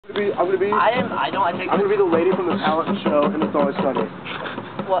I'm gonna be the lady from the talent show, and it's always sunny.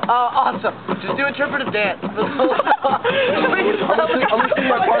 Well, awesome. Just do interpretive dance for the whole song. I'm gonna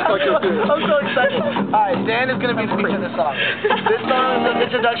sing my part like this too. I'm so excited. Alright, Dan is gonna be the speaker of this song. This song is an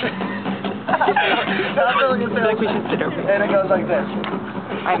introduction. That's what we should sit over. And it goes like this.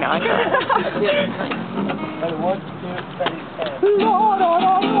 I know, I know. And 1, 2, 3, and...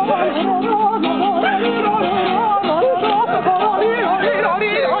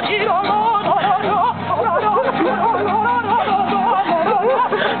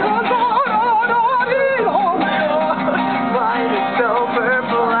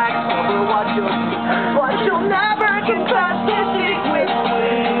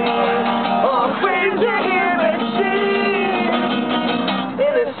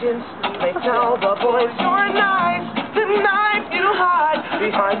 They tell the boys you're nice, the knife you hide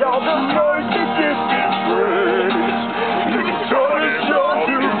behind all the narcissistic words. You try to show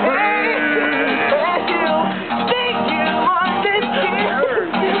to hate, and you think you want this kid.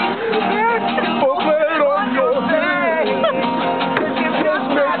 You're too open on your face, 'cause you just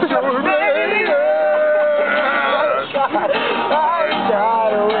masturbated. I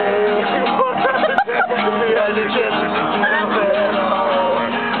shot away.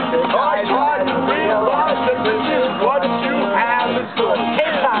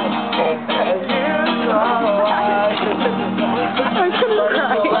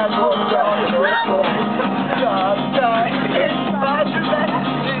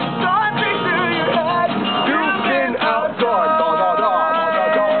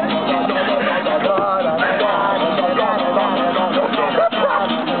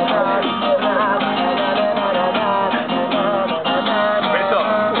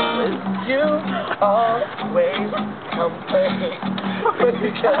 Always complain, but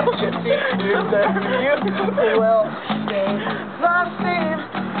because you think that you will stay the same.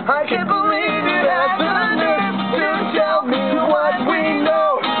 I can't believe you have the nerve to tell me what we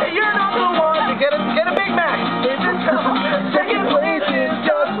know. You're not the one to get a Big Mac. Second place is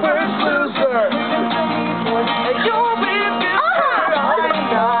just first loser. And you're with me. I'm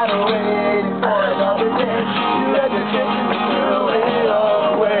not waiting for another day. You had to take me through it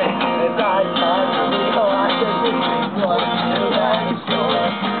all way. And I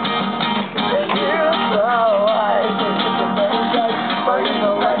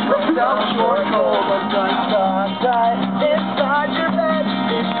inside your bed,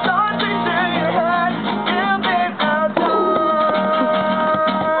 it's something through your head. You've been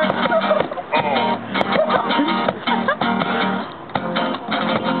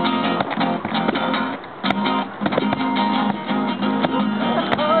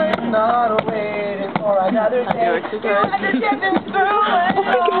I'm not waiting for another day. You had to get this through it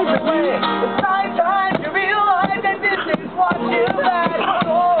all the way. It's nighttime to realize that this is what you've had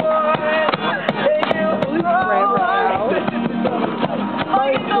for.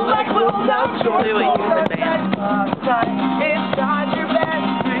 Like we'll not join